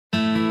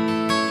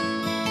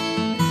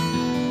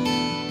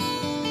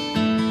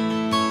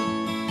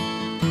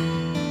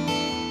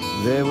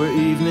There were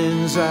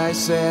evenings I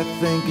sat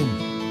thinking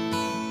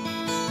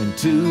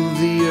into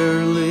the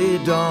early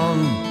dawn,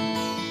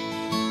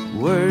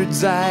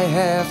 words I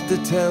have to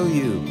tell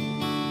you,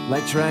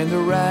 like trying to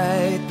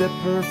write the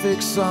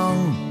perfect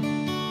song.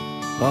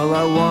 All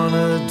I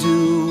wanna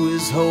do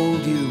is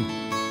hold you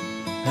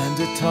and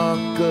to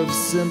talk of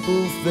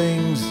simple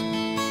things.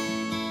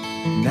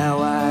 Now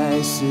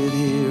I sit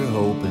here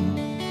hoping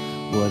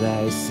what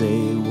I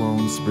say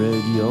won't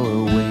spread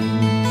your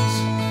wings.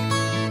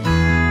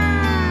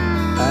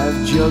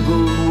 I've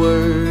juggled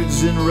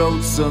words and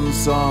wrote some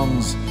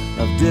songs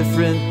of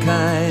different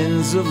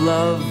kinds of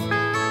love.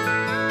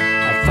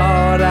 I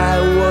thought I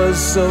was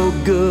so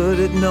good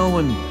at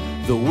knowing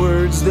the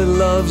words that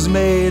love's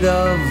made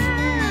of.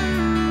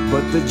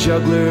 But the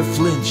juggler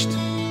flinched,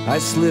 I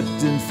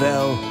slipped and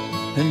fell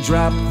and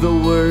dropped the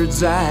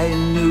words I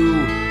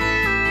knew.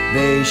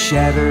 They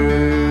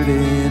shattered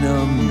in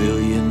a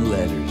million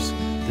letters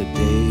the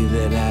day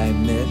that I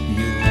met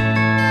you.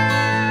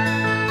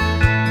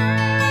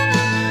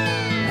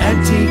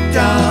 Antique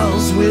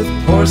dolls with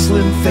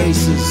porcelain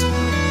faces,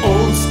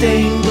 old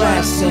stained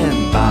glass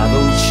and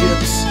bottle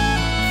chips,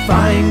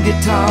 fine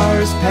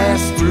guitars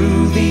passed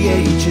through the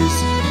ages,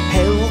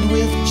 held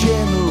with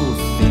gentle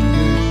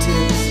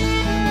fingertips.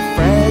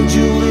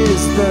 Fragile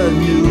is the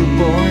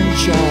newborn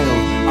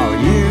child, our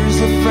years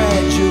a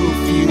fragile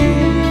few.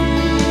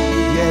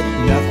 Yet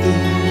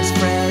nothing's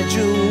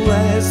fragile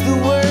as the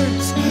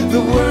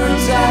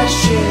words I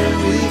share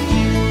with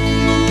you.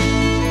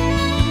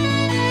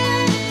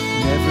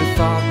 Never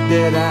thought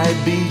that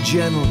I'd be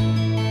gentle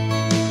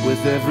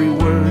with every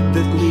word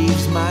that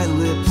leaves my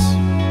lips.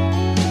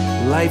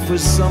 Life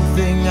was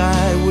something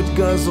I would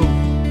guzzle,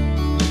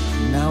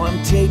 now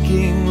I'm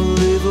taking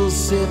little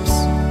sips.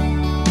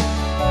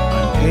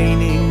 I'm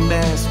painting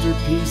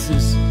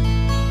masterpieces,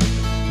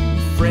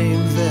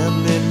 frame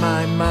them in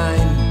my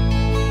mind,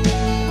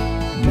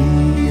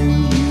 me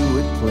and you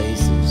at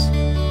places,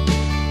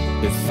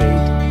 if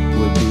fate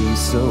would be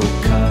so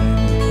kind.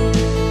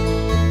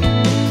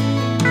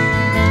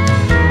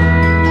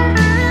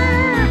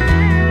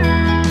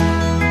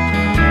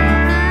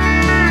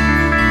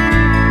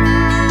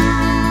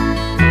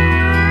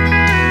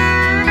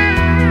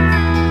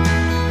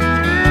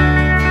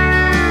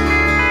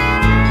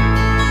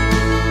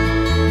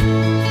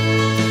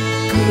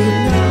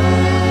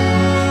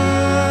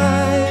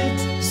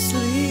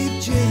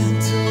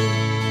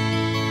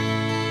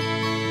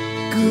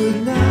 Good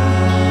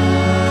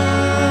night,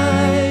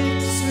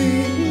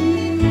 sweet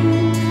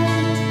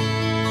tent.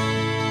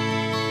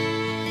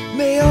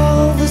 May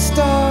all the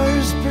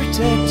stars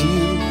protect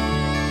you.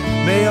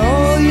 May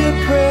all your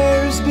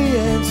prayers be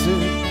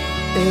answered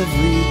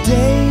every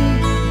day.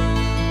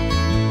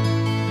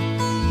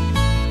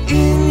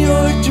 In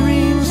your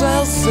dreams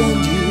I'll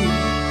send you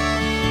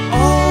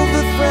all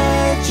the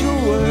fragile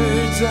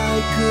words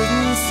I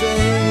couldn't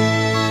say.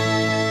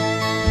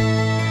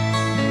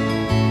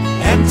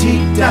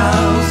 Antique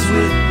dolls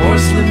with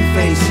porcelain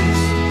faces,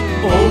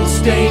 old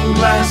stained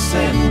glass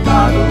and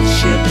bottle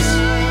ships,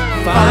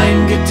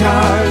 fine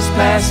guitars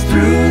passed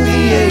through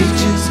the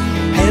ages,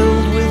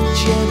 held with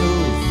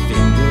gentle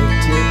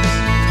fingertips.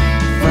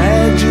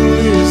 Fragile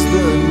is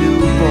the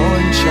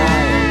newborn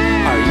child,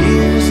 our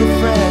years a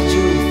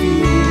fragile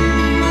few.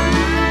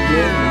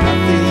 Yet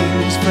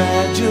nothing's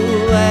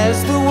fragile as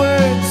the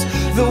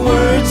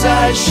words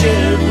I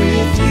shared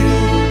with you.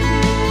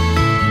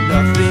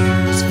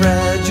 Nothing's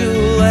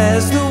fragile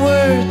as the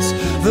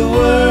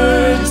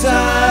words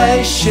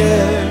I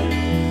share